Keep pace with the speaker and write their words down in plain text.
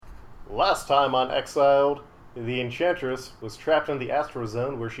Last time on Exiled, the Enchantress was trapped in the Astral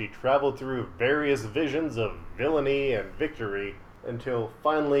Zone where she traveled through various visions of villainy and victory until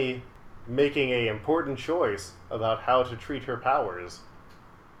finally making a important choice about how to treat her powers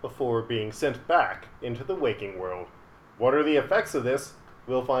before being sent back into the waking world. What are the effects of this?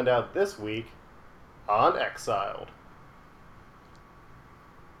 We'll find out this week on Exiled.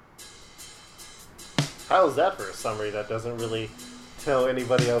 How's that for a summary that doesn't really tell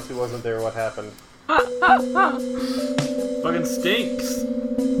anybody else who wasn't there what happened? Fucking stinks.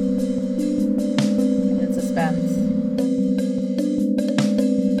 In suspense.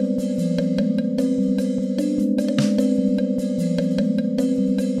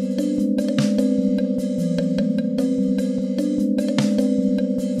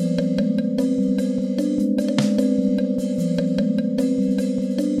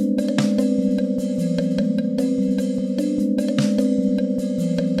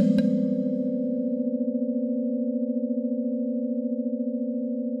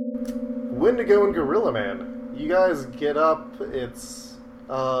 Wendigo and Gorilla Man. You guys get up, would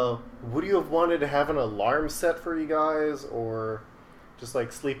you have wanted to have an alarm set for you guys, or just,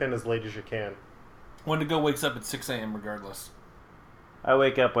 sleep in as late as you can? Wendigo wakes up at 6 a.m. regardless. I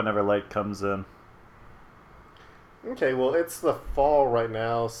wake up whenever light comes in. Okay, well, it's the fall right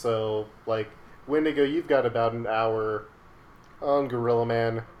now, so, Wendigo, you've got about an hour on Gorilla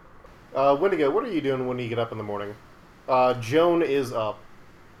Man. Wendigo, what are you doing when you get up in the morning? Joan is up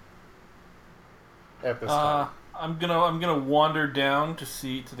at this time. I'm gonna wander down to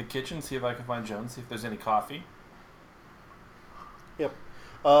the kitchen, see if I can find Joan, see if there's any coffee. Yep.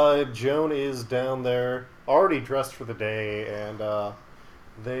 Joan is down there, already dressed for the day, and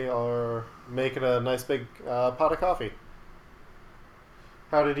they are making a nice big pot of coffee.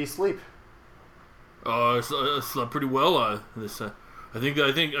 How did he sleep? I slept pretty well. I think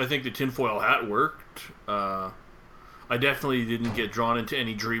the tinfoil hat worked. I definitely didn't get drawn into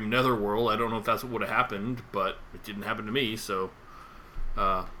any dream netherworld. I don't know if that's what would have happened, but it didn't happen to me, so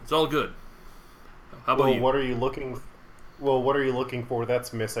it's all good. How about you? What are you looking for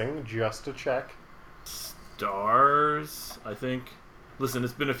that's missing, just to check? Stars, I think. Listen,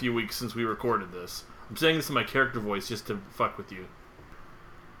 it's been a few weeks since we recorded this. I'm saying this in my character voice just to fuck with you.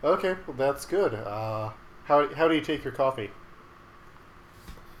 Okay, well, that's good. How do you take your coffee?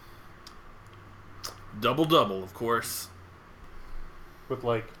 Double, of course. With,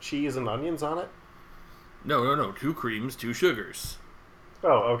 cheese and onions on it? No. 2 creams, 2 sugars.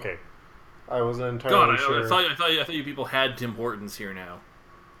 Oh, okay. I wasn't entirely sure. I thought you people had Tim Hortons here now.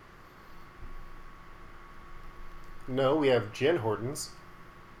 No, we have Gin Hortons.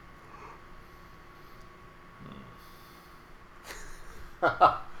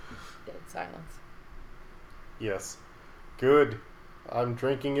 Dead silence. Yes. Good. I'm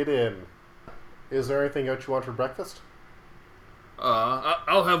drinking it in. Is there anything else you want for breakfast?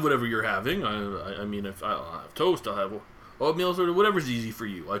 I'll have whatever you're having. I mean, if I'll have toast, I'll have oatmeal, or whatever's easy for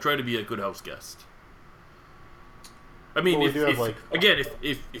you. I try to be a good house guest. I mean, well,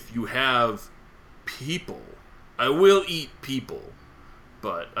 if you have people, I will eat people,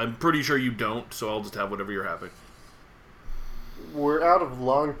 but I'm pretty sure you don't, so I'll just have whatever you're having. We're out of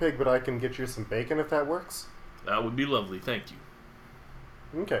long pig, but I can get you some bacon if that works. That would be lovely, thank you.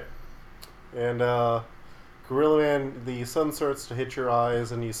 Okay. And, Gorilla Man, the sun starts to hit your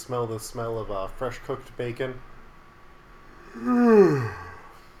eyes, and you smell the smell of fresh cooked bacon. I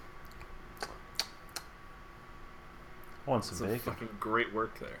want some That's bacon. fucking great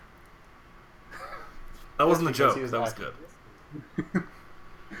work there. That wasn't a joke, that was good.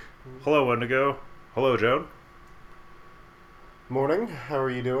 Hello, Wendigo. Hello, Joan. Morning. How are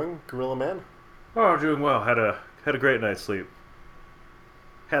you doing, Gorilla Man? Oh, doing well. Had a great night's sleep.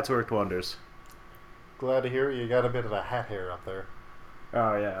 Hats worked wonders. Glad to hear it. You got a bit of a hat hair up there.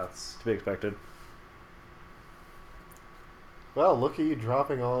 Oh yeah, it's to be expected. Well, look at you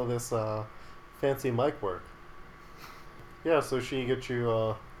dropping all of this fancy mic work. Yeah, so she gets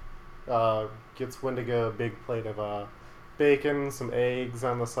you gets Wendigo a big plate of bacon, some eggs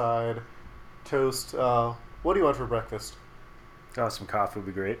on the side, toast. What do you want for breakfast? Oh, some coffee would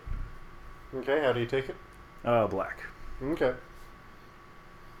be great. Okay, how do you take it? Black. Okay.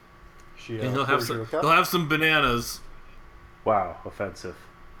 She And he'll pours you a cup. have some bananas. Wow, offensive.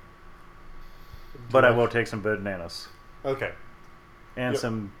 But I will take some bananas. Okay, And Yep.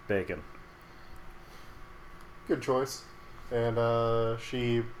 some bacon. good choice. And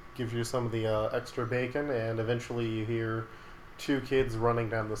she gives you some of the extra bacon, and eventually you hear 2 kids running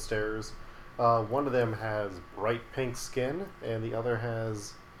down the stairs. One of them has bright pink skin, and the other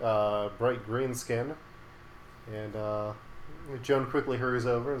has bright green skin. And Joan quickly hurries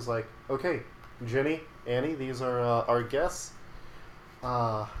over and is like, okay, Jenny, Annie, these are our guests.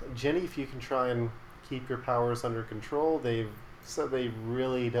 Jenny, if you can try and keep your powers under control. They've said they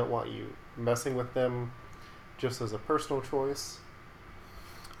really don't want you messing with them just as a personal choice.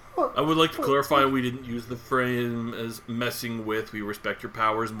 I would like to clarify we didn't use the frame as messing with. We respect your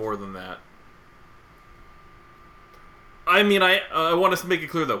powers more than that. I mean, I want us to make it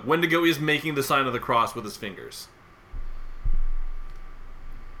clear, though. Wendigo is making the sign of the cross with his fingers.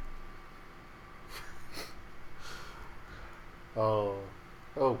 Oh,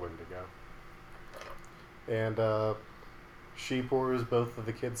 Wendigo. And, she pours both of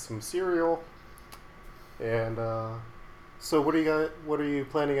the kids some cereal. And, so what are you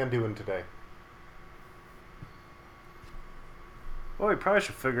planning on doing today? Well, we probably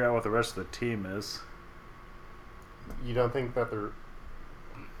should figure out what the rest of the team is. You don't think that they're...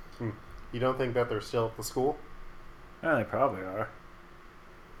 You don't think that they're still at the school? Yeah, they probably are.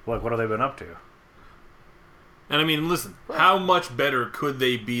 Like, what have they been up to? And I mean, listen, how much better could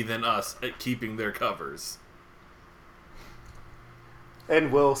they be than us at keeping their covers?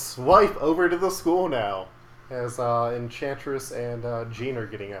 And we'll swipe over to the school now, as Enchantress and Jean are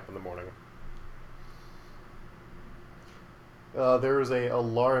getting up in the morning. There is a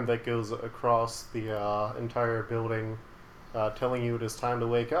alarm that goes across the entire building, telling you it is time to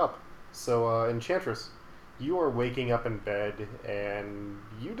wake up. So, Enchantress, you are waking up in bed, and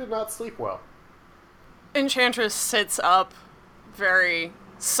you did not sleep well. Enchantress sits up very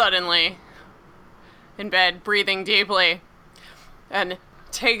suddenly in bed, breathing deeply, and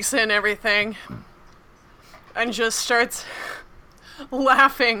takes in everything, and just starts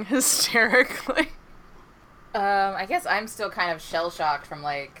laughing hysterically. I guess I'm still kind of shell-shocked from,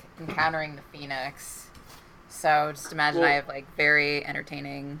 like, encountering the Phoenix. So just imagine I have, like, very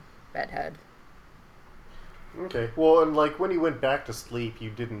entertaining bedhead. Okay, well, and, like, when you went back to sleep, you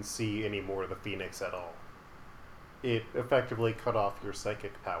didn't see any more of the Phoenix at all. It effectively cut off your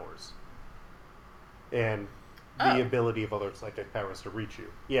psychic powers. And the ability of other psychic powers to reach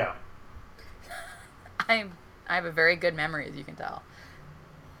you. Yeah. I have a very good memory, as you can tell.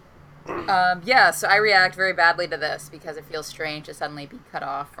 So I react very badly to this because it feels strange to suddenly be cut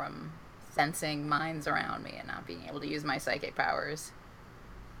off from sensing minds around me and not being able to use my psychic powers.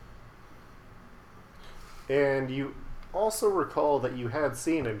 And you also recall that you had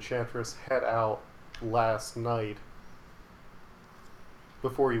seen Enchantress head out last night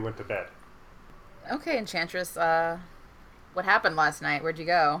before you went to bed. Okay, Enchantress, what happened last night? Where'd you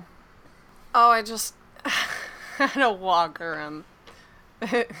go? Oh, I just had a walk around.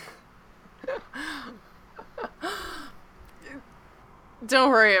 Don't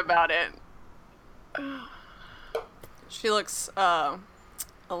worry about it. She looks a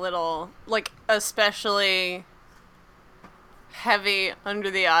little, like, especially heavy under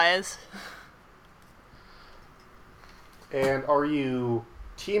the eyes. And are you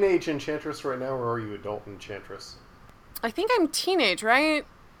teenage Enchantress right now, or are you adult Enchantress? I think I'm teenage, right?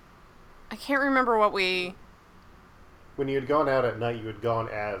 I can't remember what we... When you had gone out at night, you had gone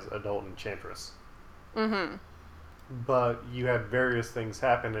as adult Enchantress. Mm-hmm. But you had various things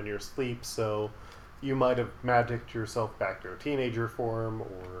happen in your sleep, so you might have magicked yourself back to a teenager form,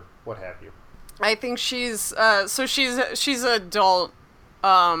 or what have you. I think she's she's adult,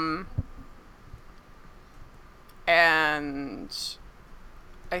 and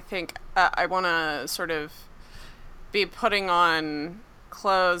I think I want to sort of be putting on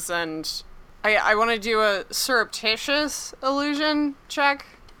clothes, and I want to do a surreptitious illusion check.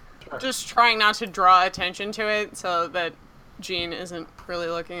 Sure. Just trying not to draw attention to it so that Jean isn't really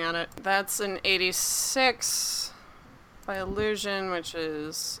looking at it. That's an 86 by illusion, which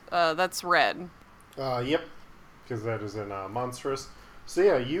is, that's red. Yep. Because that is in Monstrous. So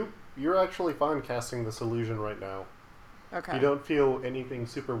yeah, you're actually fine casting this illusion right now. Okay. You don't feel anything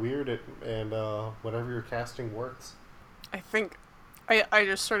super weird, and whatever you're casting works. I think I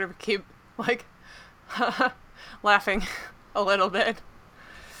just sort of keep, like, laughing a little bit.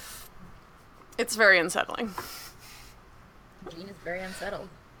 It's very unsettling. Jean is very unsettled.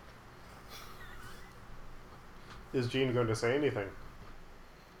 Is Jean going to say anything?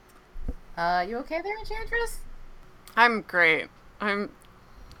 You okay there, Enchantress? I'm great. I'm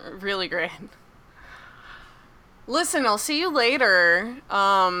really great. Listen, I'll see you later.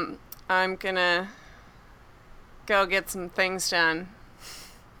 I'm gonna go get some things done.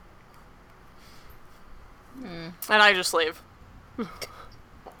 And I just leave.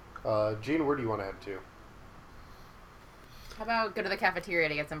 Jean, where do you want to head to? How about go to the cafeteria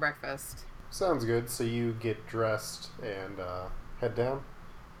to get some breakfast? Sounds good. So you get dressed and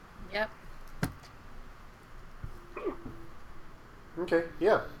Yep. Okay,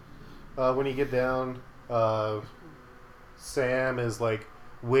 yeah. When you get down, Sam is like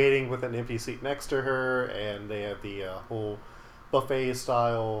waiting with an empty seat next to her, and they have the whole buffet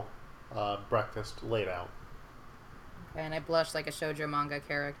style breakfast laid out. Okay, and I blush like a shoujo manga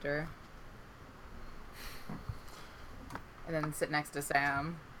character. And then sit next to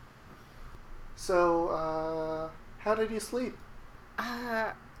Sam. So, how did you sleep?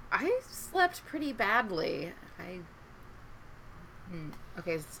 I slept pretty badly.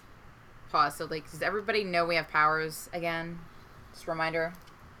 Okay, pause. So, like, does everybody know we have powers again? Just a reminder.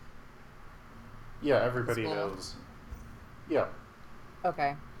 Yeah, everybody School. knows. Yeah.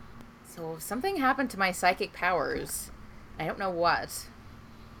 Okay. So, something happened to my psychic powers. I don't know what.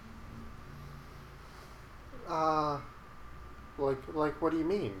 Like, what do you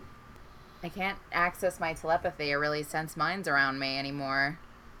mean? I can't access my telepathy or really sense minds around me anymore.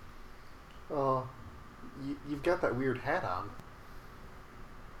 You've got that weird hat on.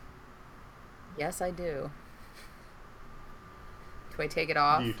 Yes, I do. Do I take it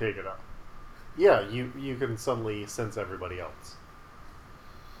off? You take it off. Yeah, you can suddenly sense everybody else.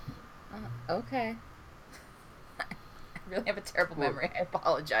 Okay. I really have a terrible memory. I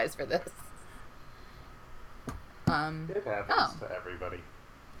apologize for this. It happens to everybody.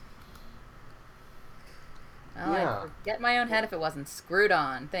 Well, Yeah. I'd get my own head if it wasn't screwed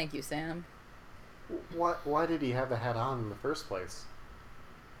on. Thank you, Sam. Why did he have the hat on in the first place?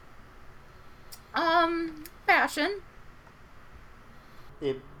 Fashion.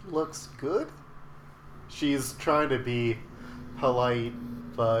 It looks good. She's trying to be polite,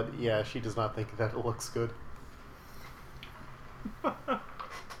 but yeah, she does not think that it looks good.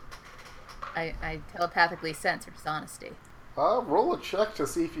 I telepathically sense her dishonesty. Roll a check to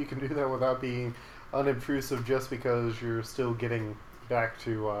see if you can do that without being unobtrusive, just because you're still getting back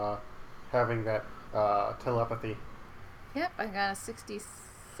to having that telepathy. Yep, I got a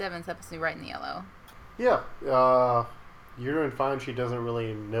 67, so that puts me right in the yellow. Yeah, you're doing fine. She doesn't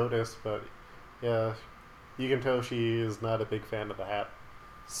really notice, but yeah, you can tell she is not a big fan of the hat.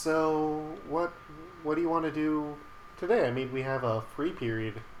 So, what do you want to do today? I mean, we have a free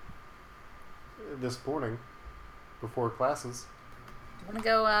period this morning before classes. Do you want to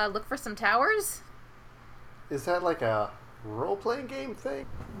go look for some towers? Is that like a role-playing game thing?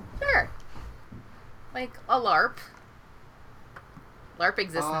 Sure. Like a LARP. LARP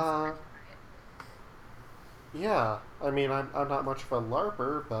existence. Yeah, I mean, I'm not much of a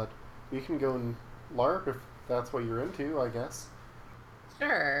LARPer, but we can go and LARP if that's what you're into, I guess.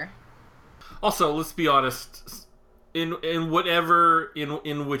 Sure. Also, let's be honest. In whichever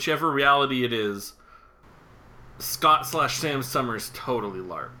reality it is, Scott/Sam Summers totally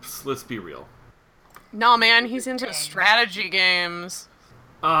LARPs. Let's be real. Nah, man, he's into strategy games.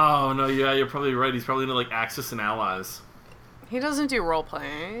 Oh no, yeah, you're probably right. He's probably into like Axis and Allies. He doesn't do role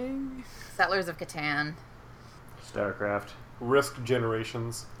playing. Settlers of Catan. StarCraft. Risk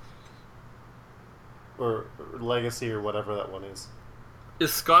Generations. Or Legacy, or whatever that one is.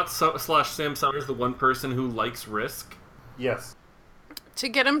 Is Scott/Sam Summers the one person who likes Risk? Yes. To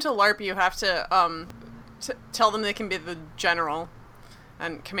get him to LARP, you have to tell them they can be the general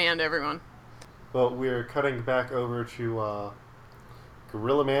and command everyone. Well, we're cutting back over to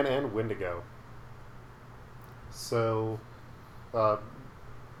Gorilla Man and Wendigo. So,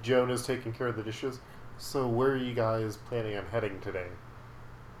 Joan is taking care of the dishes. So, where are you guys planning on heading today?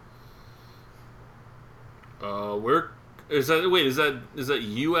 Where is that? Wait, is that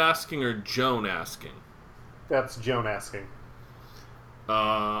you asking or Joan asking? That's Joan asking.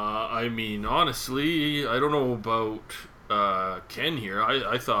 I mean, honestly, I don't know about Ken here.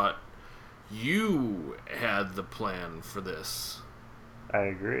 I thought you had the plan for this. I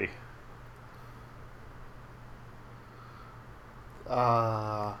agree.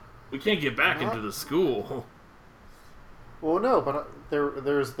 We can't get back into the school. Well, no, but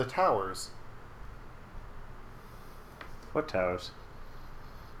there's the towers. What towers?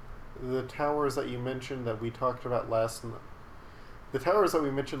 The towers that you mentioned that we talked about last night. The towers that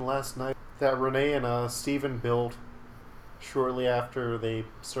we mentioned last night that Renee and Steven built shortly after they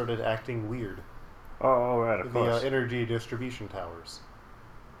started acting weird. Oh, right, of course. The energy distribution towers.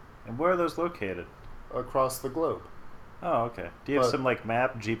 And where are those located? Across the globe. Oh, okay. Do you have But- some, like,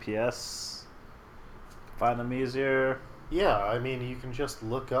 map, GPS? Find them easier? Yeah, I mean, you can just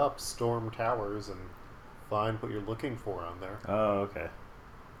look up Storm Towers and find what you're looking for on there. Oh, okay.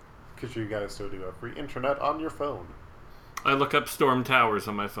 Because you guys still do have free internet on your phone. I look up Storm Towers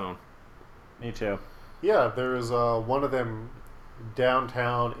on my phone. Me too. Yeah, there's one of them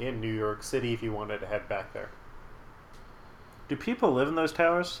downtown in New York City if you wanted to head back there. Do people live in those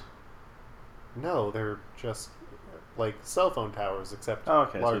towers? No, they're just like cell phone towers, except Oh,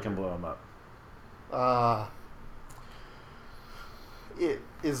 okay, so larger. we can blow them up.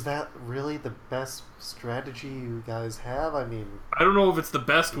 Is that really the best strategy you guys have? I mean, I don't know if it's the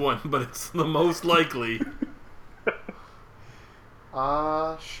best one, but it's the most likely.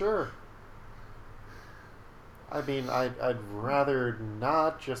 sure. I mean, I'd rather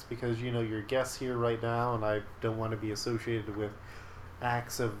not, just because, you're guests here right now, and I don't want to be associated with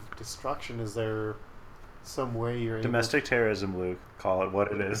acts of destruction. Is there some way you're Domestic terrorism, Luke. Call it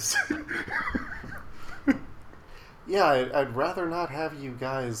what it is. Yeah, I'd rather not have you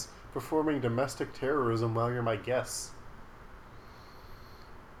guys performing domestic terrorism while you're my guests.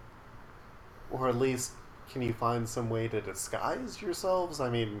 Or at least, can you find some way to disguise yourselves? I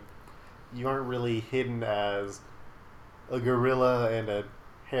mean, you aren't really hidden as a gorilla and a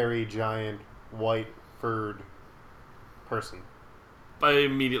hairy, giant, white-furred person. I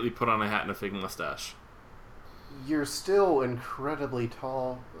immediately put on a hat and a fake mustache. You're still incredibly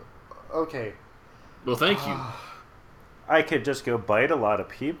tall. Okay. Well, thank you. I could just go bite a lot of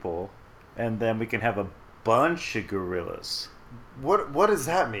people, and then we can have a bunch of gorillas. What does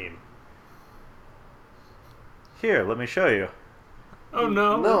that mean? Here, let me show you. Oh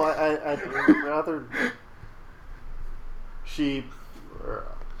no! No, I'd rather.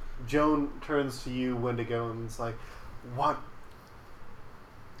 Joan turns to you, Wendigo, and is like, "What?"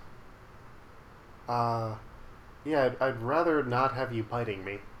 Yeah, I'd rather not have you biting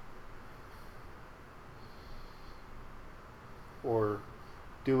me. Or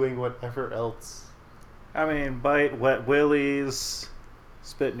doing whatever else. I mean, bite, wet willies,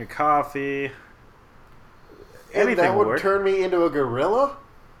 spit in your coffee. And Anything that would work. turn me into a gorilla?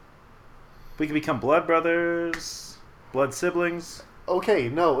 We can become blood brothers, blood siblings. Okay,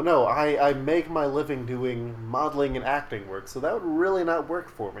 no, I make my living doing modeling and acting work, so that would really not work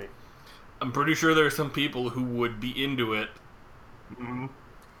for me. I'm pretty sure there are some people who would be into it. Mm-hmm.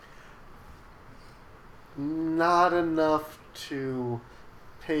 Not enough to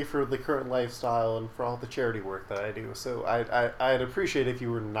pay for the current lifestyle and for all the charity work that I do, so I'd appreciate if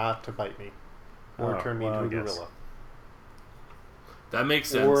you were not to bite me. Or Oh, turn me well, into a I guess. gorilla. That makes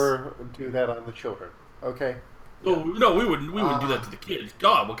sense. Or do that on the children. Okay? Oh no, we wouldn't do that to the kids.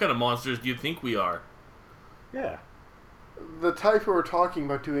 God, what kind of monsters do you think we are? Yeah. The type who are talking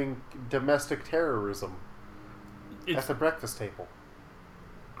about doing domestic terrorism at It's, the breakfast table.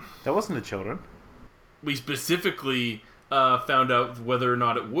 That wasn't the children. we specifically found out whether or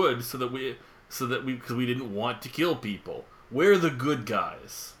not it would, so that because we didn't want to kill people. We're the good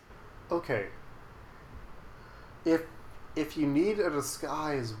guys. Okay. If you need a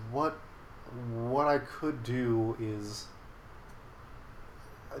disguise, what I could do is,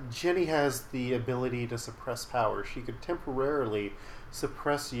 Jenny has the ability to suppress power. She could temporarily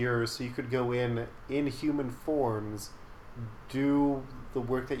suppress yours, so you could go in human forms, do the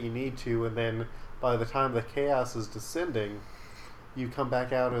work that you need to, and then by the time the chaos is descending, you come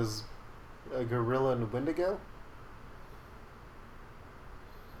back out as a gorilla and a Wendigo?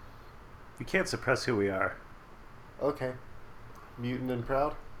 You can't suppress who we are. Okay. Mutant and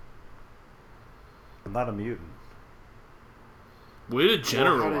proud? I'm not a mutant. Way to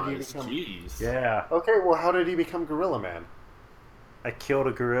Well, how did you generalize. become- Jeez. Yeah. Okay, well, how did he become Gorilla Man? I killed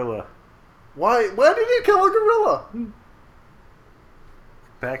a gorilla. Why did he kill a gorilla?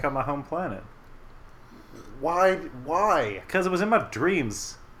 Back on my home planet. Why? Because it was in my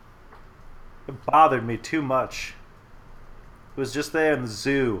dreams. It bothered me too much. It was just there in the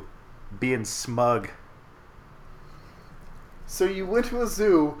zoo, being smug. So you went to a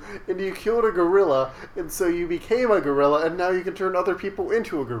zoo and you killed a gorilla, and so you became a gorilla, and now you can turn other people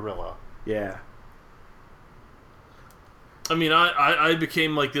into a gorilla. Yeah. I mean, I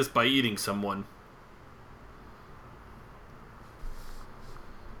became like this by eating someone.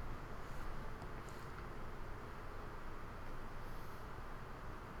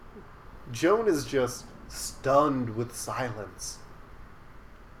 Joan is just stunned with silence.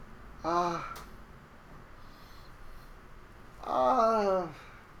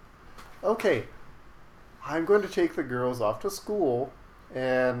 Okay. I'm going to take the girls off to school,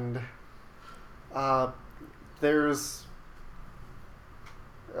 and there's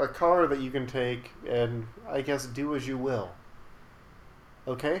a car that you can take, and I guess do as you will.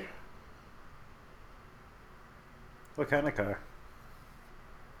 Okay? What kind of car?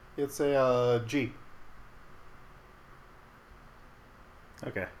 It's a Jeep.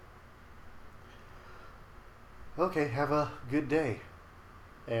 Okay. Okay, have a good day.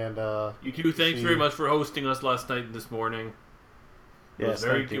 And, You too. Thanks she- very much for hosting us last night and this morning. It Yes,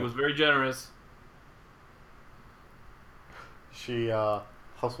 was thank it you. was very generous. She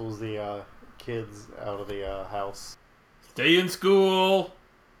hustles the kids out of the house. Stay in school.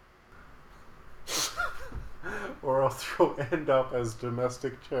 Or else you'll end up as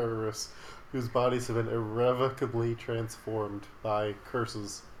domestic terrorists whose bodies have been irrevocably transformed by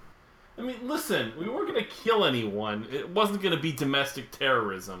curses. I mean, listen, we weren't going to kill anyone. It wasn't going to be domestic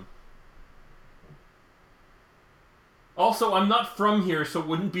terrorism. Also, I'm not from here, so it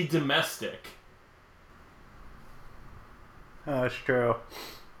wouldn't be domestic. That's true.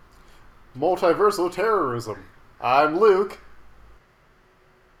 Multiversal terrorism. I'm Luke.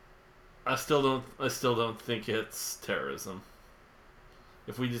 I still don't think it's terrorism.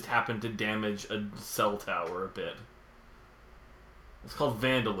 If we just happen to damage a cell tower a bit. It's called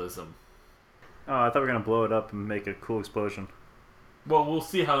vandalism. Oh, I thought we were gonna blow it up and make a cool explosion. Well, we'll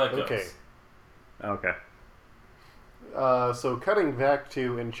see how that goes. Okay. Okay. So cutting back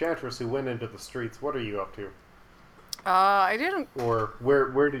to Enchantress who went into the streets, what are you up to? I didn't. Or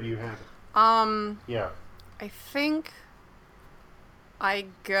where did you have it? Yeah. I think I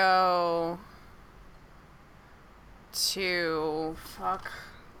go to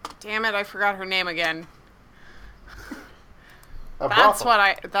Damn it! I forgot her name again. A That's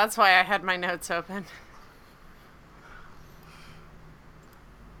brothel. That's why I had my notes open.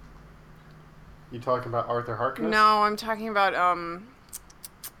 You talking about Arthur Harkness? No, I'm talking about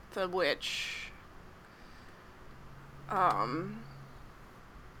the witch.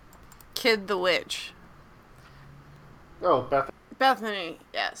 Kid the witch. Oh, Bethany,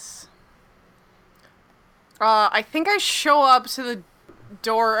 yes. I think I show up to the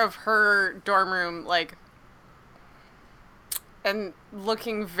door of her dorm room, like, and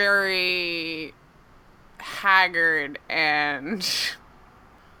looking very haggard and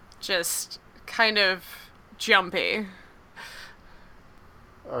just kind of jumpy.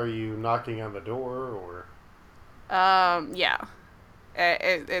 Are you knocking on the door or? Yeah.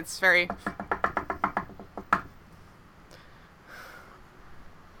 It's very...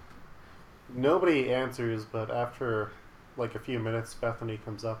 Nobody answers, but after like a few minutes, Bethany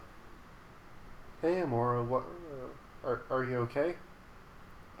comes up. Hey, Amora, what? Are you okay?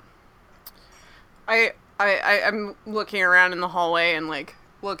 I'm looking around in the hallway and like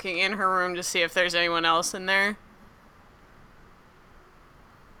looking in her room to see if there's anyone else in there.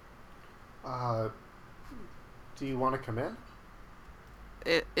 Do you want to come in?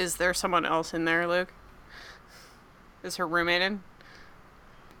 Is there someone else in there, Luke? Is her roommate in?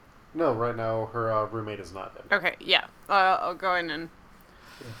 No, right now her roommate is not in. Okay, yeah. I'll go in and...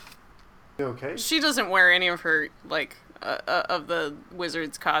 You okay? She doesn't wear any of her, like, of the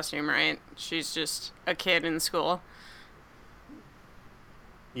wizard's costume, right? She's just a kid in school.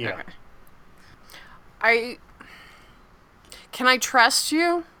 Yeah. Okay. Can I trust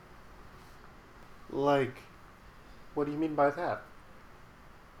you? Like, what do you mean by that?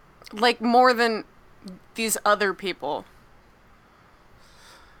 Like, more than these other people.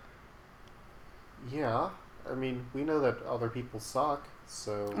 Yeah, I mean, we know that other people suck,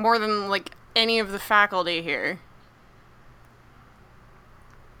 so... More than, like, any of the faculty here.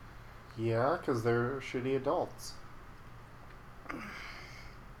 Yeah, because they're shitty adults.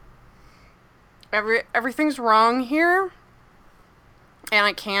 Everything's wrong here. And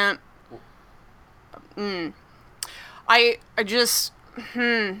I can't... I just...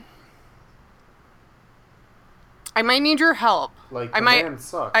 I might need your help. Like, the man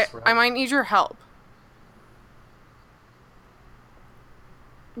sucks, right? I might need your help.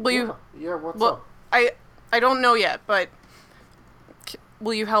 Will you... Yeah, what's Well, up? I don't know yet, but...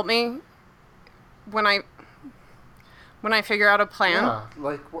 Will you help me? When I figure out a plan? Yeah,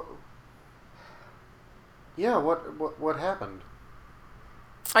 like, what... Yeah, what happened?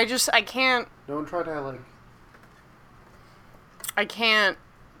 I can't... No one tried to, like... I can't...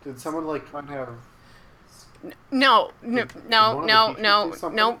 Did someone, like, try to have... No.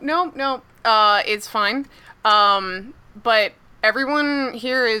 It's fine. But everyone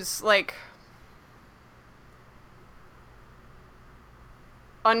here is, like...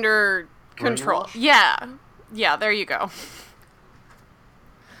 under control. Brainwashed? Yeah, there you go.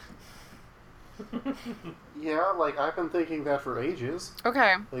 Yeah, like, I've been thinking that for ages.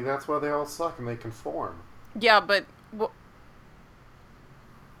 Okay. Like, that's why they all suck and they conform. Yeah, but...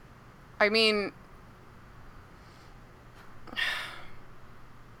 I mean...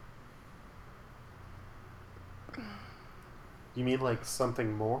 You mean, like,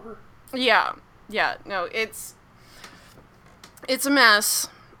 something more? Yeah, no, it's a mess.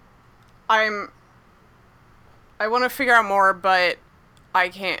 I want to figure out more, but I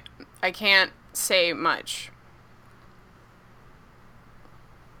can't say much.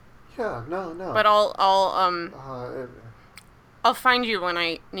 Yeah, no. But I'll find you when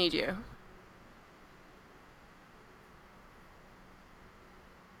I need you.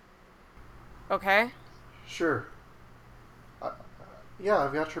 okay? Sure. Yeah,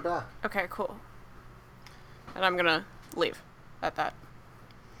 I've got your back. Okay, cool. And I'm gonna leave at that.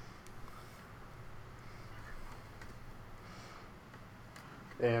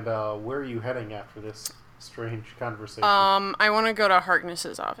 And where are you heading after this strange conversation? I want to go to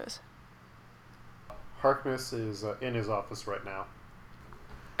Harkness's office. Harkness is in his office right now.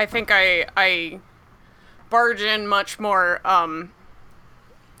 I think I barge in much more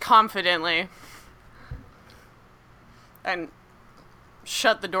confidently and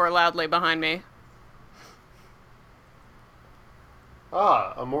shut the door loudly behind me.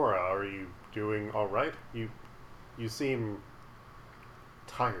 Ah, Amora, are you doing all right? You seem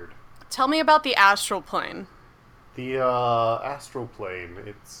tired. Tell me about the astral plane. The astral plane,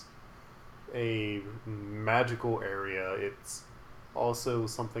 it's a magical area. It's also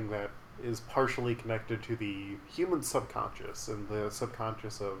something that is partially connected to the human subconscious and the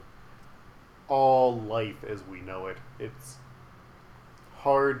subconscious of all life as we know it. It's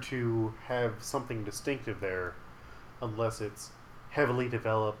hard to have something distinctive there unless it's heavily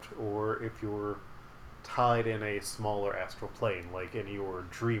developed or if you're tied in a smaller astral plane, like in your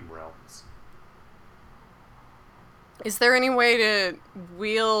dream realms. Is there any way to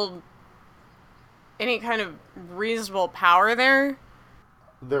wield any kind of reasonable power there?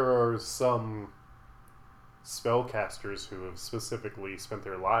 There are some spellcasters who have specifically spent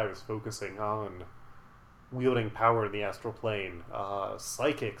their lives focusing on wielding power in the astral plane.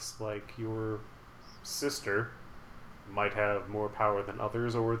 Psychics, like your sister, might have more power than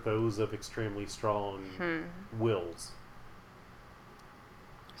others, or those of extremely strong wills.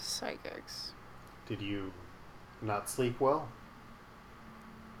 Psychics. Did you not sleep well?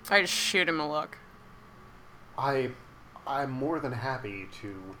 I just shoot him a look. I'm more than happy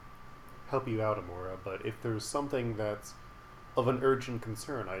to help you out, Amora, but if there's something that's of an urgent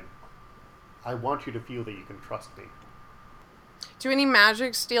concern, I want you to feel that you can trust me. Do any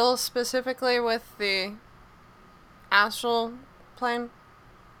magics deal specifically with the astral plane?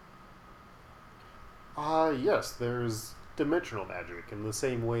 Yes, there's dimensional magic in the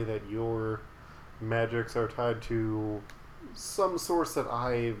same way that your magics are tied to some source that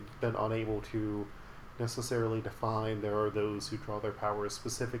I've been unable to necessarily define. There are those who draw their powers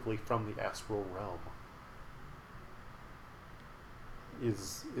specifically from the astral realm.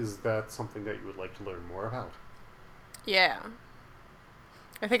 Is that something that you would like to learn more about? Yeah.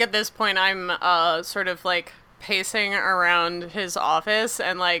 I think at this point I'm sort of like pacing around his office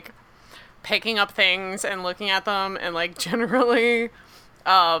and like picking up things and looking at them and like generally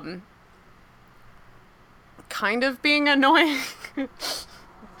kind of being annoying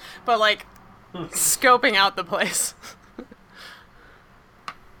but like scoping out the place.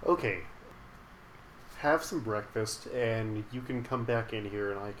 Okay. Have some breakfast and you can come back in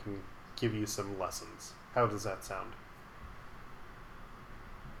here and I can give you some lessons. How does that sound?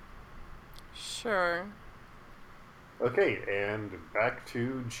 Sure. Okay, and back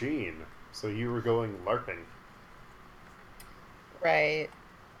to Jean. So you were going LARPing. Right.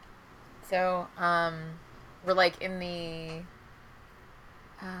 So, we're like in the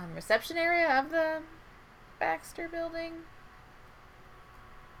reception area of the Baxter building.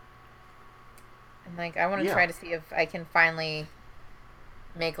 And like, I want to try to see if I can finally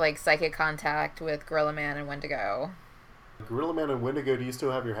make like psychic contact with Gorilla Man and Wendigo. Gorilla Man and Wendigo, do you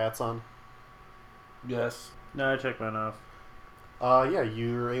still have your hats on? Yes. No, I checked mine off. Yeah,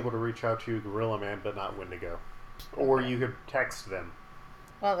 you're able to reach out to Gorilla Man, but not Wendigo. Or Okay. you could text them.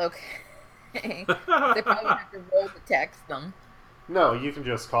 Well, okay. They probably have to roll to text them. No, you can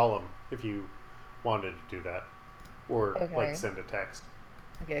just call them if you wanted to do that. Or, Okay. like, send a text.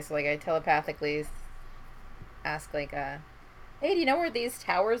 Okay, so like I telepathically ask like, hey, do you know where these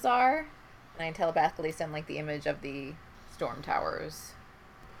towers are? And I telepathically send like the image of the storm towers.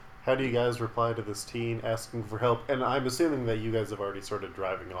 How do you guys reply to this teen asking for help? And I'm assuming that you guys have already started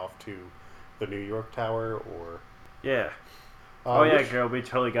driving off to the New York Tower, or... Yeah. Oh yeah, which- girl, we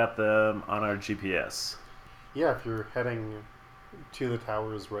totally got them on our GPS. Yeah, if you're heading to the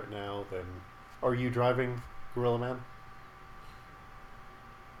towers right now, then... Are you driving, Gorilla Man?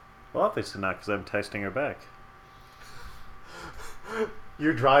 Well, obviously not, because I'm texting her back.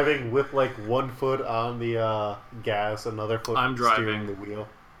 You're driving with, like, one foot on the gas, another foot I'm steering driving. the wheel.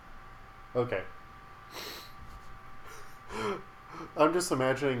 Okay. I'm just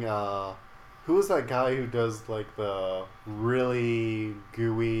imagining, who is that guy who does, like, the really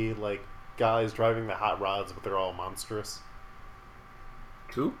gooey, like, guys driving the hot rods, but they're all monstrous?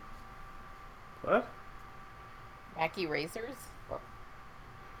 Who? What? Wacky racers?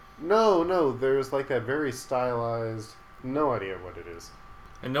 No, there's, like, that very stylized... No idea what it is.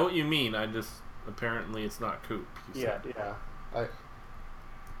 I know what you mean. I just apparently it's not Coop. you Yeah, said.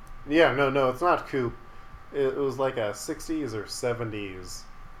 no, it's not Coop. It was like a 60s or 70s,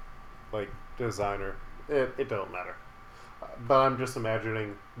 like, designer. It don't matter. But I'm just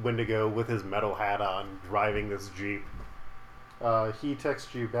imagining Wendigo with his metal hat on, driving this Jeep. He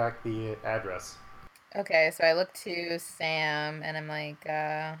texts you back the address. Okay, so I look to Sam and I'm like,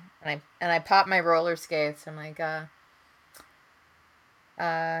 and I pop my roller skates. I'm like,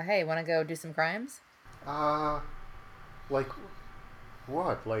 hey, wanna go do some crimes? Like,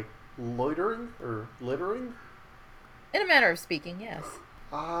 what? Like, loitering? Or littering? In a manner of speaking, yes.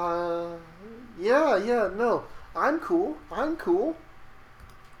 Yeah, no. I'm cool. You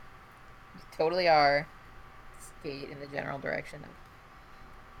totally are. Skate in the general direction of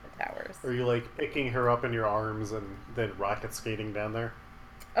the towers. Are you, like, picking her up in your arms and then rocket skating down there?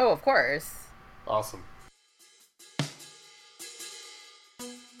 Oh, of course. Awesome.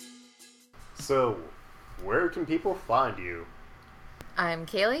 So, where can people find you? I'm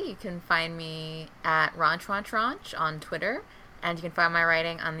Kaylee. You can find me at Raunch on Twitter, and you can find my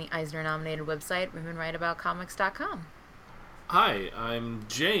writing on the Eisner-nominated website, womenwriteaboutcomics.com. Hi, I'm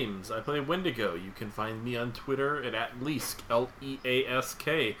James. I play Wendigo. You can find me on Twitter at Leask,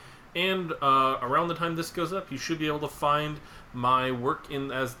 Leask. And around the time this goes up, you should be able to find my work in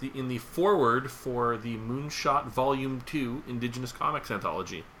the foreword for the Moonshot Volume 2 Indigenous Comics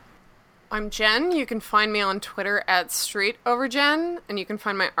Anthology. I'm Jen. You can find me on Twitter at StreetOverJen, and you can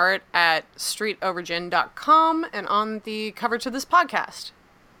find my art at StreetOverJen.com and on the cover to this podcast.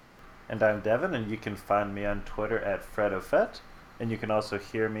 And I'm Devin, and you can find me on Twitter at FredOfett, and you can also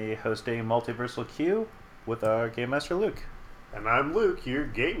hear me hosting Multiversal Q with our Game Master Luke. And I'm Luke, your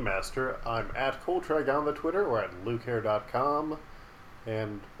Game Master. I'm at Coltreg on the Twitter or at lukehair.com.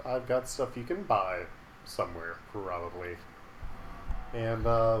 And I've got stuff you can buy somewhere, probably. And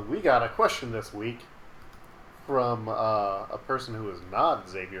we got a question this week from a person who is not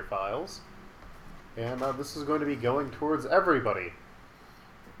Xavier Files. And this is going to be going towards everybody.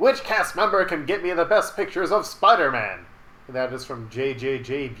 Which cast member can get me the best pictures of Spider-Man? And that is from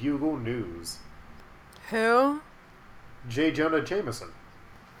JJJ Bugle News. Who? J. Jonah Jameson.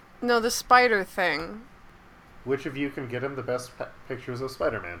 No, the spider thing. Which of you can get him the best pictures of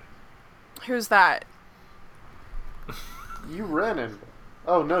Spider-Man? Who's that? You ran in.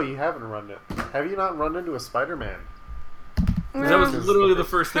 Oh, no, you haven't run it. Have you not run into a Spider-Man? That was literally the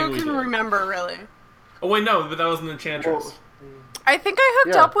first thing Who we can did. remember, really? Oh, wait, no, but that was an Enchantress. Well, I think I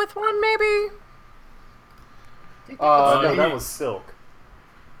hooked Yeah. up with one, maybe? no, that was Silk.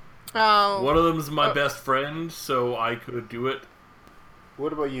 Oh. One of them's my best friend, so I could do it.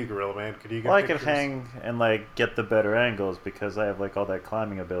 What about you, Gorilla Man? Could you get Well, I could pictures? hang and, like, get the better angles because I have, like, all that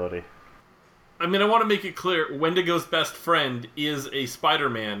climbing ability. I mean, I want to make it clear, Wendigo's best friend is a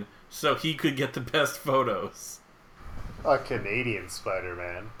Spider-Man, so he could get the best photos. A Canadian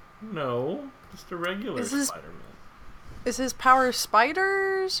Spider-Man. No, just a regular Is this- Spider-Man. Is his power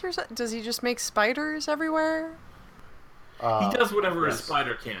spiders? Or does he just make spiders everywhere? He does whatever a yes.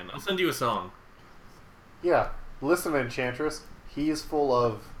 spider can. I'll send you a song. Yeah. Listen, Enchantress. He's full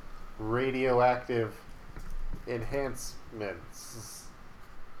of radioactive enhancements.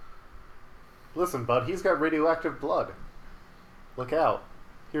 Listen, bud, he's got radioactive blood. Look out.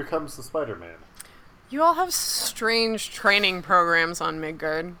 Here comes the Spider-Man. You all have strange training programs on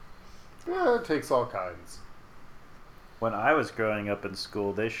Midgard. Yeah, it takes all kinds. When I was growing up in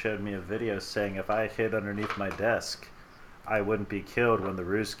school, they showed me a video saying if I hid underneath my desk, I wouldn't be killed when the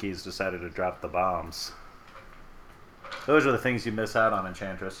Ruskies decided to drop the bombs. Those are the things you miss out on,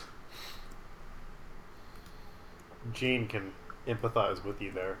 Enchantress. Gene can empathize with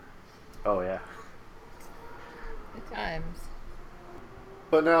you there. Oh, yeah. Good times.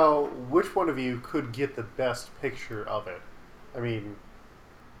 But now, which one of you could get the best picture of it? I mean,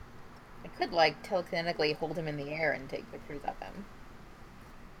 I could, like, telekinetically hold him in the air and take pictures of him.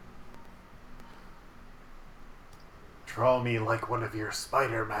 draw me like one of your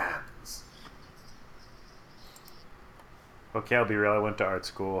Spider-Mans. Okay, I'll be real. I went to art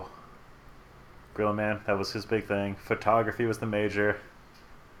school. Grill Man, that was his big thing. Photography was the major.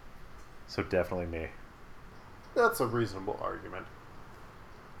 So definitely me. That's a reasonable argument.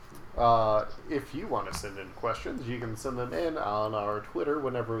 If you want to send in questions, you can send them in on our Twitter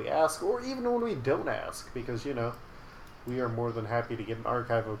whenever we ask, or even when we don't ask, because, you know, we are more than happy to get an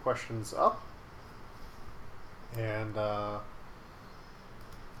archive of questions up. And,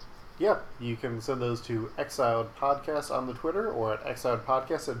 yeah, you can send those to Exiled Podcast on the Twitter or at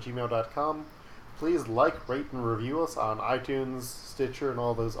exiledpodcast@gmail.com. Please like, rate, and review us on iTunes, Stitcher, and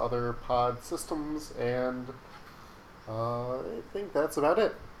all those other pod systems. And I think that's about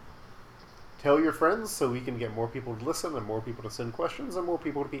it. Tell your friends so we can get more people to listen and more people to send questions and more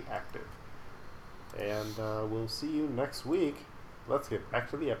people to be active. And we'll see you next week. Let's get back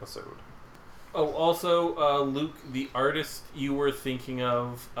to the episode. Oh, also, Luke, the artist you were thinking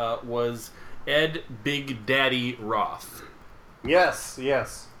of was Ed Big Daddy Roth. Yes,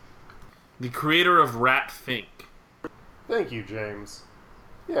 yes. The creator of Ratfink. Thank you, James.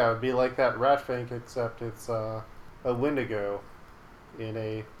 Yeah, it would be like that Ratfink, except it's a Wendigo in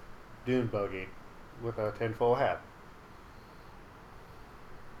a dune buggy with a tinfoil hat.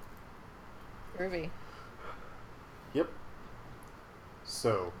 Groovy. Yep.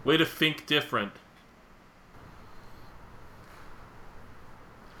 So, Way to think different.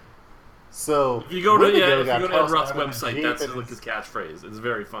 If you go to Ed Roth's website, that's like his catchphrase. It's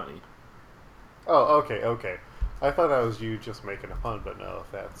very funny. Oh, okay. I thought that was you just making a pun, but no,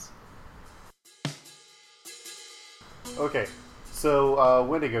 that's... Okay, so,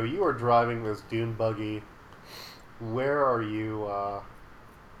 Wendigo, you are driving this dune buggy. Where are you,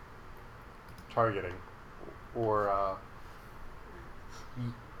 targeting? Or,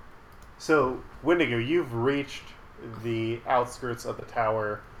 So, Wendigo, you've reached the outskirts of the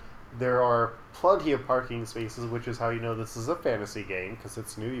tower. There are plenty of parking spaces, which is how you know this is a fantasy game, because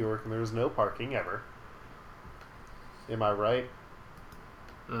it's New York and there's no parking ever. Am I right?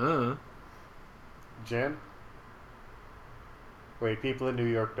 Jen? Wait, people in New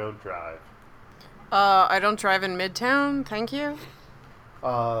York don't drive. I don't drive in Midtown, thank you.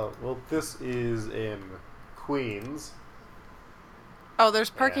 Well, this is in Queens. Oh, there's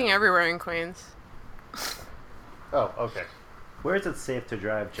parking Yeah. everywhere in Queens. Oh, okay. Where is it safe to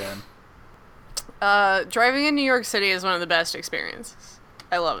drive, Jen? Driving in New York City is one of the best experiences.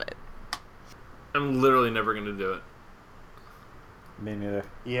 I love it. I'm literally never going to do it. Me neither.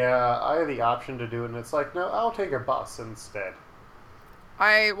 Yeah, I had the option to do it, and it's like, no, I'll take a bus instead.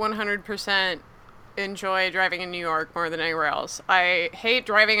 I 100% enjoy driving in New York more than anywhere else. I hate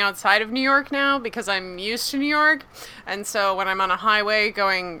driving outside of New York now because I'm used to New York, and so when I'm on a highway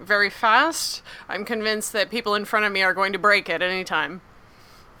going very fast, I'm convinced that people in front of me are going to brake at any time.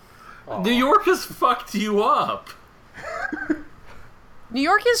 Aw. New York has fucked you up. New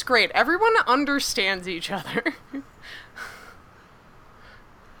York is great. Everyone understands each other.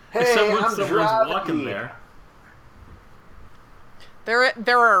 Hey, Someone's driving walking here. there.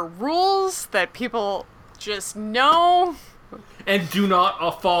 There are rules that people just know. And do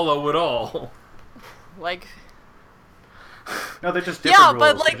not follow at all. Like, No, they're just different yeah, rules.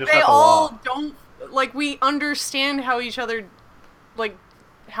 but like They're just they not the all law. don't, like, we understand how each other, like,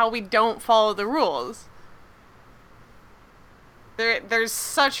 how we don't follow the rules. There's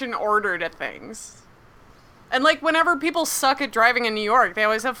such an order to things. And like whenever people suck at driving in New York, they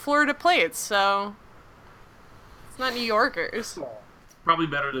always have Florida plates, so it's not New Yorkers. Probably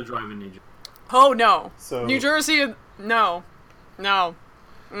better to drive in New Jersey. Oh no. So- New Jersey, no.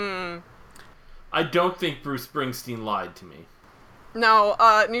 I don't think Bruce Springsteen lied to me. No,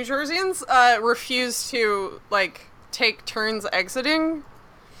 New Jerseyans refuse to like take turns exiting.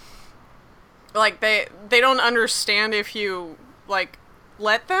 Like they don't understand if you like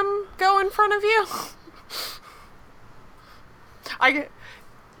let them go in front of you.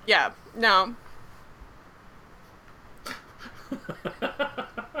 Yeah, no.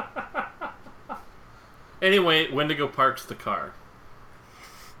 Anyway, Wendigo parks the car.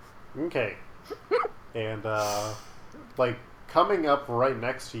 Okay. And, like, coming up right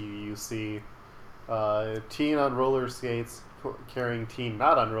next to you, you see Teen on roller skates carrying Teen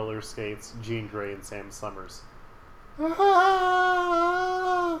not on roller skates, Jean Grey and Sam Summers.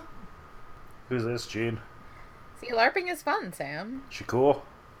 Who's this, Gene? See, LARPing is fun, Sam. She cool?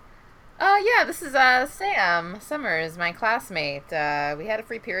 Yeah, this is Sam Summers, my classmate. We had a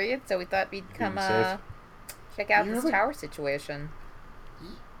free period, so we thought we'd come Being safe. check out You're this the- tower situation.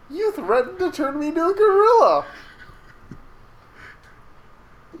 You threatened to turn me into a gorilla!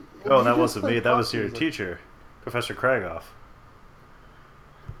 Oh, that wasn't me. That was your teacher, Professor Kragoff.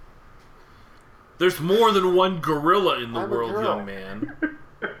 There's more than one gorilla in the I'm a world, girl. young man.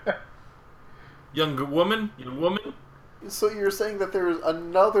 Young woman? So you're saying that there's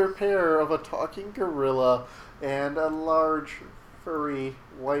another pair of a talking gorilla and a large, furry,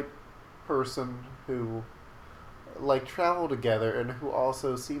 white person who, like, travel together and who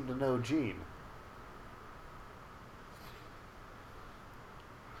also seem to know Gene.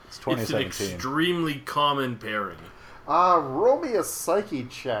 It's It's an 2017. extremely common pairing. Roll me a psyche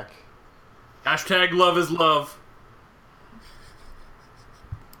check. Hashtag love is love.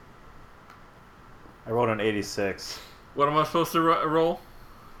 I rolled an 86. What am I supposed to roll?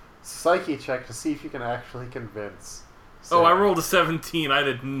 Psyche check to see if you can actually convince. Oh, I Sam. rolled a 17. I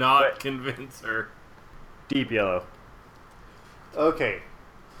did not Wait. convince her. Deep yellow. Okay.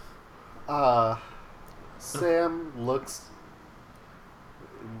 Sam looks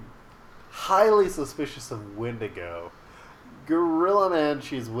highly suspicious of Wendigo. Gorilla Man,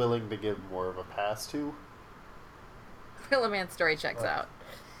 she's willing to give more of a pass to. Gorilla Man's story checks out.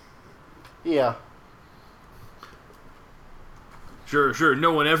 Yeah. Sure.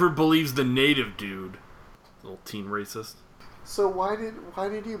 No one ever believes the native dude. Little teen racist. So why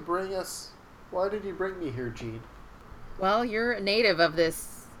did you bring us? Why did you bring me here, Gene? Well, you're a native of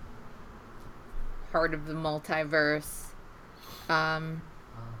this part of the multiverse.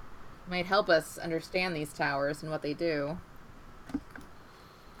 Might help us understand these towers and what they do.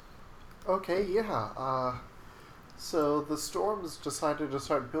 Okay, yeah. So the Storms decided to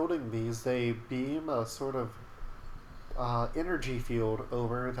start building these. They beam a sort of energy field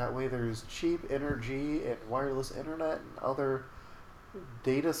over. That way there's cheap energy and wireless internet and other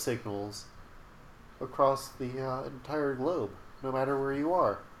data signals across the entire globe, no matter where you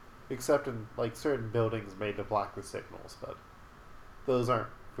are. Except in, like, certain buildings made to block the signals, but those aren't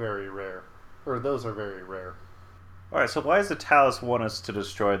very rare. Or those are very rare. Alright, so why does the Talos want us to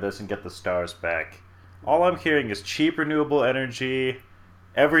destroy this and get the stars back? All I'm hearing is cheap renewable energy.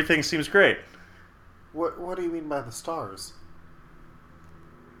 Everything seems great. What do you mean by the stars?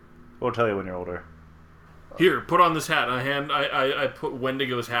 We'll tell you when you're older. Here, put on this hat. I put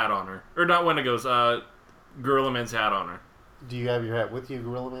Wendigo's hat on her. Or not Wendigo's, Gorilla Man's hat on her. Do you have your hat with you,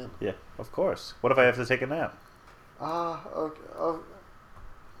 Gorilla Man? Yeah, of course. What if I have to take a nap? Okay.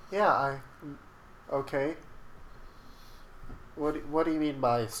 Yeah, okay. What do you mean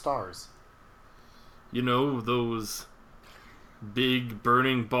by stars? You know, those big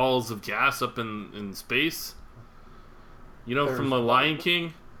burning balls of gas up in space? You know, from There's The Lion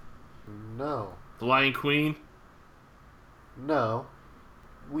King? No. The Lion Queen? No.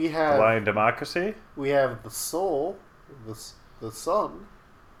 We The have Lion Democracy? we have the soul, the sun,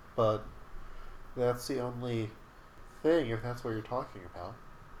 but that's the only thing, if that's what you're talking about.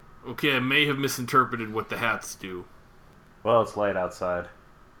 Okay, I may have misinterpreted what the hats do. Well, it's light outside.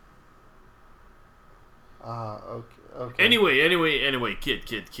 Okay. Anyway, kid.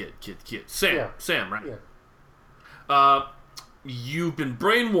 Sam, Yeah. Sam, right? Yeah. You've been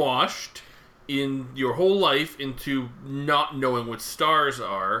brainwashed in your whole life into not knowing what stars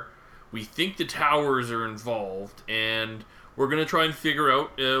are. We think the towers are involved, and we're going to try and figure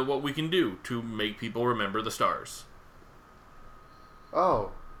out what we can do to make people remember the stars.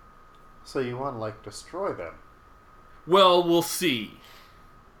 Oh. So you want to, like, destroy them? Well, we'll see.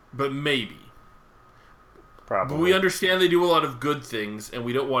 But maybe. Probably. But we understand they do a lot of good things, and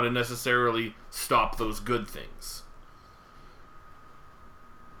we don't want to necessarily stop those good things.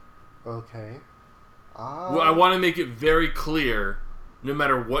 Okay. Well, I want to make it very clear, no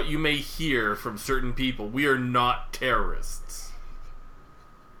matter what you may hear from certain people, we are not terrorists.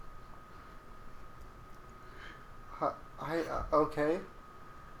 Okay.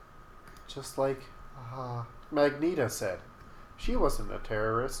 Just like Magneto said. She wasn't a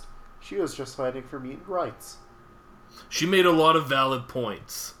terrorist. She was just fighting for mutant rights. She made a lot of valid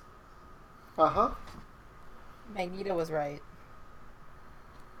points. Uh-huh. Magneto was right.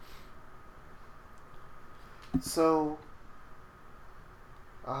 So,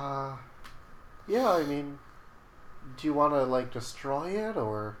 yeah, I mean, do you want to, like, destroy it,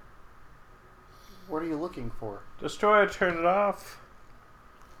 or what are you looking for? Destroy it, turn it off.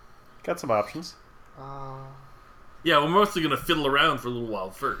 Got some options. Yeah, we're mostly going to fiddle around for a little while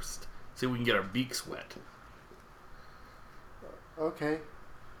first. See if we can get our beaks wet. Okay.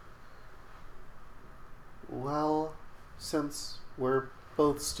 Well, since we're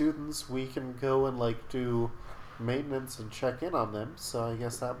both students, we can go and, like, do maintenance and check in on them, so I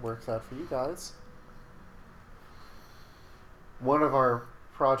guess that works out for you guys. One of our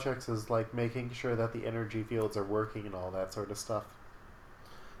projects is, like, making sure that the energy fields are working and all that sort of stuff.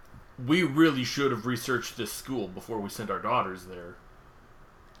 We really should have researched this school before we sent our daughters there.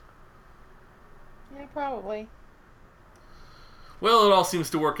 Yeah, probably. Well, it all seems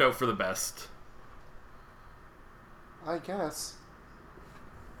to work out for the best. I guess.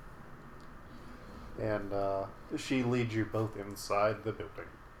 And she leads you both inside the building.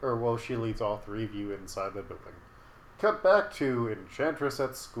 Or, well, she leads all three of you inside the building. Cut back to Enchantress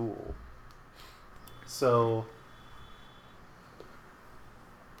at school. So,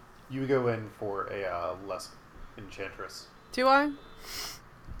 you go in for a lesson, Enchantress. Do I?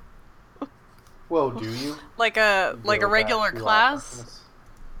 Well, do you? Like a Go back regular to, class?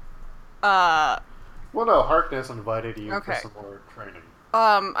 Harkness. Well, no, Harkness invited you Okay. for some more training.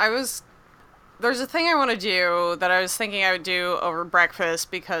 I was there's a thing I want to do that I was thinking I would do over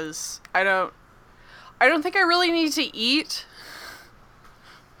breakfast because I don't think I really need to eat.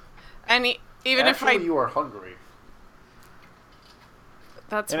 And even Actually, if you are hungry.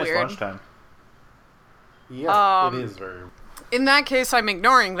 that's And it's weird. lunchtime. Yeah, it is very. In that case, I'm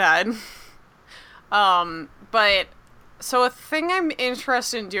ignoring that. But so a thing I'm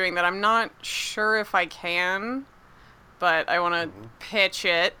interested in doing that I'm not sure if I can, but I want to pitch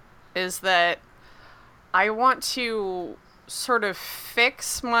it, is that I want to sort of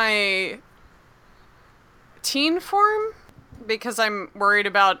fix my teen form because I'm worried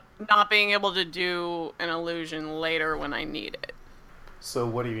about not being able to do an illusion later when I need it. So,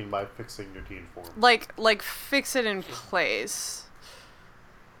 what do you mean by fixing your teen form? Like fix it in place.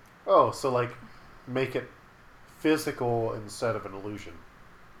 Oh, so like make it physical instead of an illusion.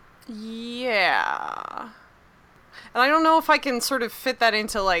 Yeah. And I don't know if I can sort of fit that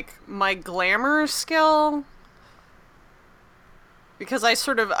into like my glamour skill. Because I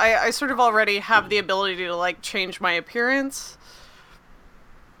sort of already have the ability to like change my appearance.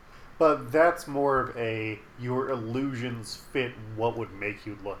 But that's more of your illusions fit what would make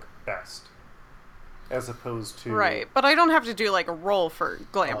you look best. As opposed to... Right, but I don't have to do like a roll for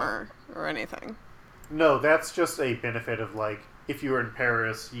glamour or anything. No, that's just a benefit of like, if you were in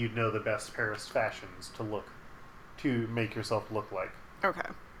Paris, you'd know the best Paris fashions to make yourself look like. Okay.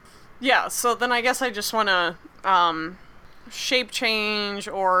 Yeah, so then I guess I just want to shape change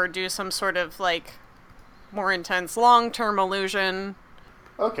or do some sort of like more intense long-term illusion.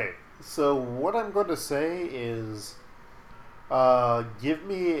 Okay, so what I'm going to say is give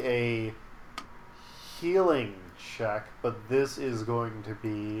me a healing check, but this is going to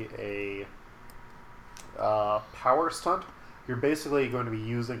be a power stunt. You're basically going to be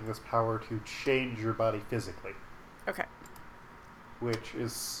using this power to change your body physically, Okay. which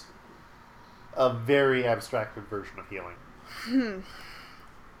is a very abstracted version of healing.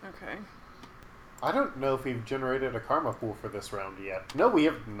 Okay. I don't know if we've generated a karma pool for this round yet. No, we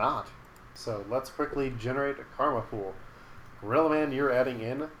have not. So let's quickly generate a karma pool. Gorilla Man, you're adding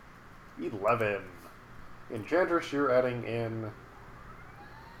in 11. Enchantress, you're adding in...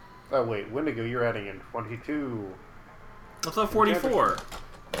 Oh wait, Wendigo, you're adding in 22. I thought 44.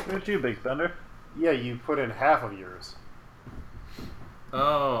 Look at you, Big Thunder. Yeah, you put in half of yours.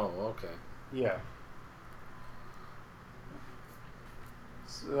 Oh, okay. Yeah.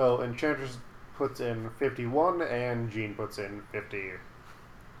 So Enchantress puts in 51 and Jean puts in 50.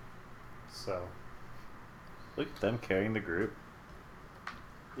 So, Look at them carrying the group.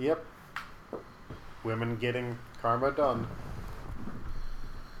 yep. Women getting karma done.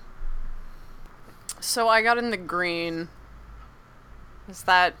 So I got in the green. Is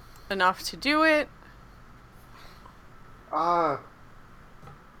that enough to do it?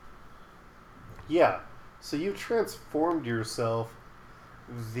 Yeah. So you transformed yourself.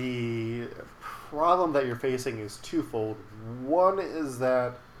 The problem that you're facing is twofold. One is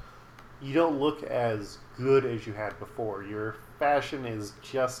that you don't look as good as you had before. Your fashion is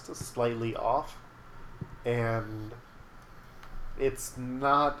just slightly off, and it's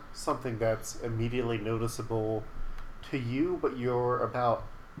not something that's immediately noticeable to you, but you're about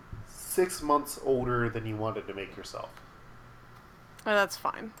 6 months older than you wanted to make yourself. Oh, that's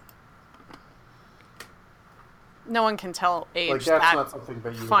fine. No one can tell age Like, that's that not something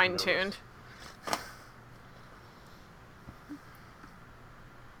that you would fine-tuned.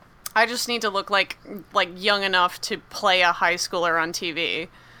 I just need to look like young enough to play a high schooler on TV,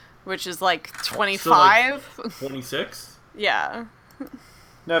 which is like 25. 26? Yeah.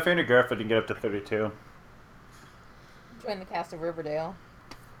 No, if you're in your girlfriend, you can get up to 32. Join the cast of Riverdale.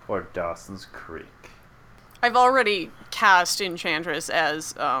 Or Dawson's Creek. I've already cast Enchantress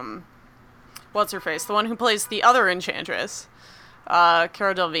as, what's her face? The one who plays the other Enchantress,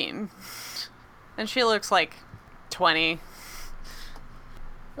 Cara Delevingne. And she looks like 20.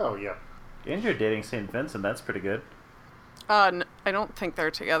 Oh, yeah. And you're dating St. Vincent, that's pretty good. I don't think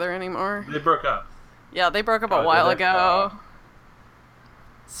they're together anymore. They broke up. Yeah, they broke up Oh, a did while they? ago.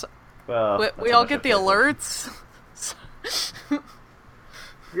 Well, We that's all how much get I the pay alerts.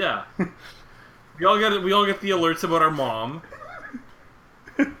 Yeah. we all get the alerts about our mom.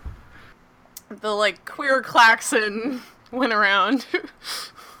 The, like, queer klaxon went around.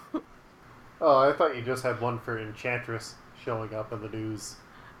 Oh, I thought you just had one for Enchantress showing up in the news.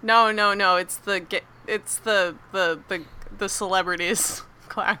 No, it's the celebrities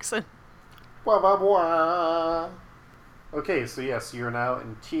klaxon. Blah, blah, blah. Okay, so yes, you're now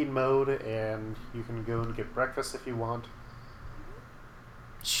in teen mode, and you can go and get breakfast if you want.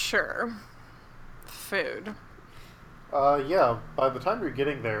 Sure. Food. Yeah, by the time you're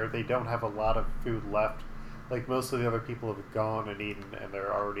getting there, they don't have a lot of food left. Like, most of the other people have gone and eaten, and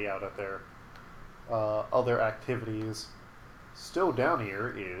they're already out at their other activities. Still down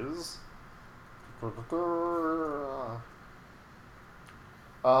here is...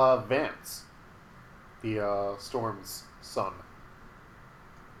 Vance, the Storm's son.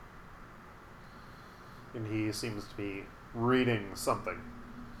 And he seems to be reading something.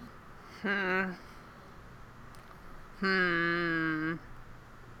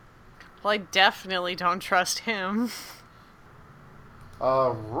 Well, I definitely don't trust him.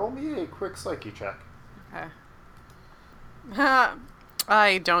 Roll me a quick psyche check. Okay.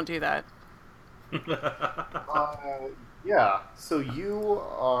 I don't do that. Yeah, so you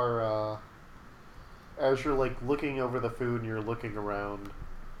are, as you're, like, looking over the food and you're looking around,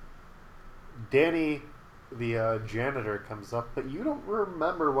 Danny, the janitor, comes up, but you don't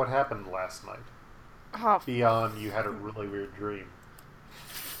remember what happened last night. Oh, Beyond you had a really weird dream.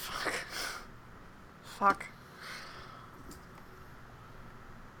 fuck.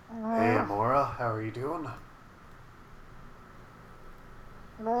 Hey, Amora, how are you doing?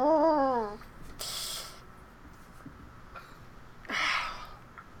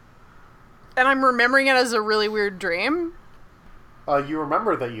 And I'm remembering it as a really weird dream? You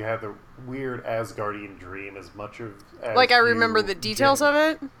remember that you had the weird Asgardian dream as much of as Like, I you remember the details did. of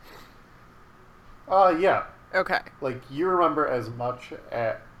it? Yeah. Okay. Like, you remember as much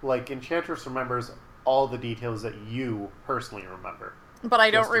like, Enchantress remembers all the details that you personally remember. But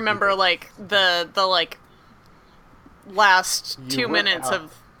I don't Just to remember, keep it- like, the like, last You 2 went minutes out-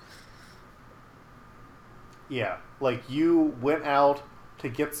 of... Yeah. Like, you went out to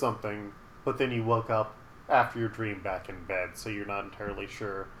get something, but then you woke up after your dream back in bed, so you're not entirely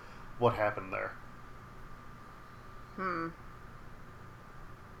sure what happened there.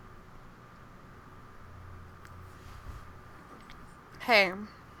 Hey.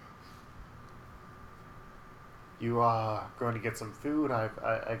 You, going to get some food? I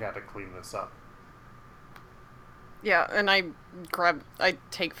gotta clean this up. Yeah, and I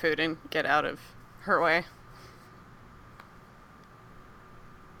take food and get out of her way.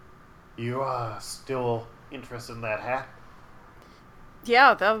 You, still interested in that hat?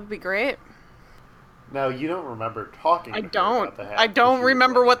 Yeah, that would be great. Now, you don't remember talking I to her don't. about the hat. I don't because you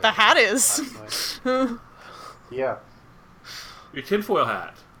remember were what the like, hat is. last night. Yeah. Your tinfoil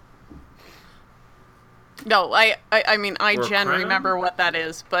hat. No, I mean, I Or a Jen crown? remember what that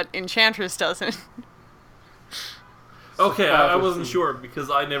is, but Enchantress doesn't. Okay, I wasn't Obviously. sure because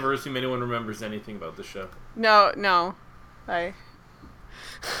I never assume anyone remembers anything about the show. No.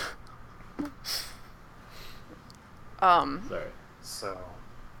 Sorry. So,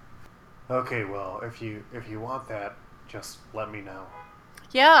 okay, well, if you want that, just let me know.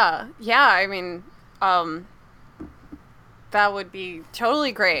 Yeah, I mean, that would be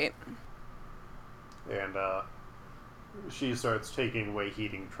totally great. And she starts taking away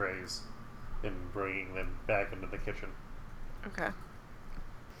heating trays and bringing them back into the kitchen. Okay.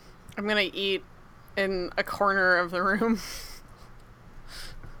 I'm gonna eat in a corner of the room.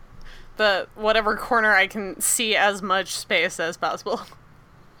 Whatever corner I can see as much space as possible.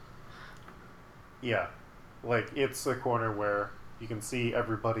 Yeah, like it's a corner where you can see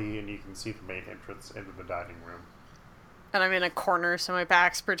everybody and you can see the main entrance into the dining room. And I'm in a corner, so my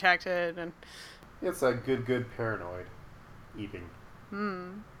back's protected, and... It's a good paranoid eating.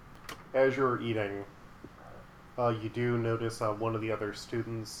 As you're eating, you do notice one of the other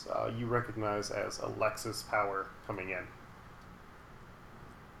students you recognize as Alexis Power coming in.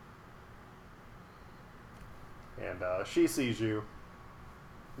 And she sees you,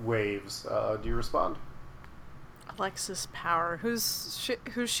 waves. Do you respond? Alexis Power. Who's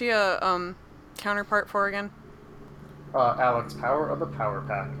she a counterpart for again? Alex Power of the Power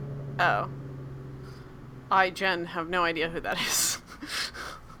Pack. Oh. I, Jen, have no idea who that is.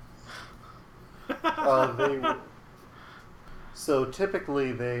 So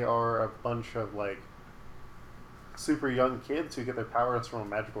typically they are a bunch of like super young kids who get their powers from a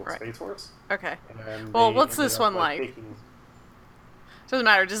magical Right. space force. Okay. And Well, they what's ended this up, one like? taking- Doesn't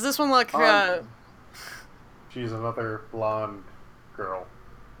matter. Does this one look, She's another blonde girl.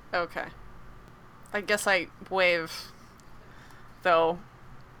 okay. I guess I wave, though.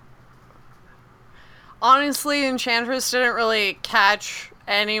 Honestly, Enchantress didn't really catch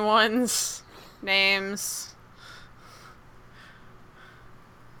anyone's names.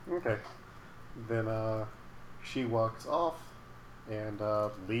 Okay. Then she walks off and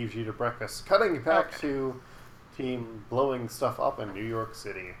leaves you to breakfast. Cutting back Okay. to team blowing stuff up in New York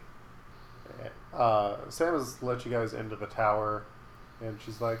City. Sam has let you guys into the tower, and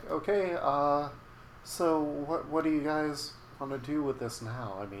she's like, okay, So, what do you guys want to do with this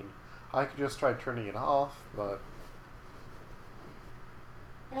now? I mean, I could just try turning it off, but...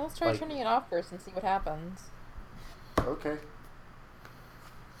 Yeah, let's try turning it off first and see what happens. Okay.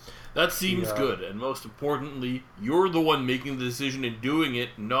 That seems good, and most importantly, you're the one making the decision and doing it,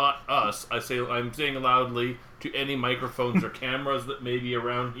 not us. I'm saying loudly to any microphones or cameras that may be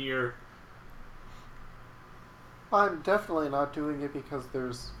around here. I'm definitely not doing it because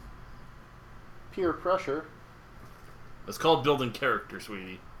there's peer pressure. It's called building character,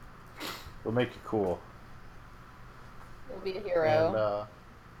 sweetie. We'll make you cool. You'll be a hero. And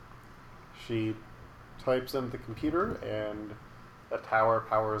she types into the computer, and the tower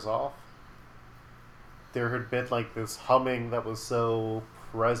powers off. There had been like this humming that was so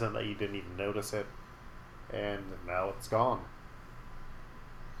present that you didn't even notice it, and now it's gone.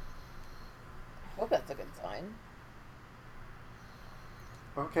 I hope that's a good sign.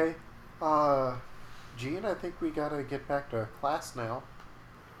 Okay, Gene, I think we gotta get back to class now.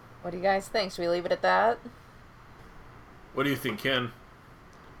 What do you guys think? Should we leave it at that? What do you think, Ken?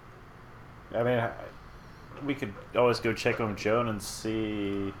 I mean, we could always go check on Joan and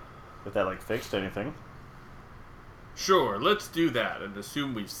see if that, like, fixed anything. Sure, let's do that and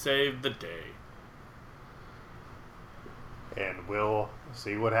assume we've saved the day. And we'll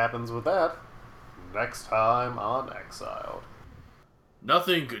see what happens with that next time on Exiled.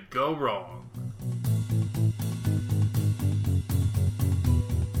 Nothing could go wrong.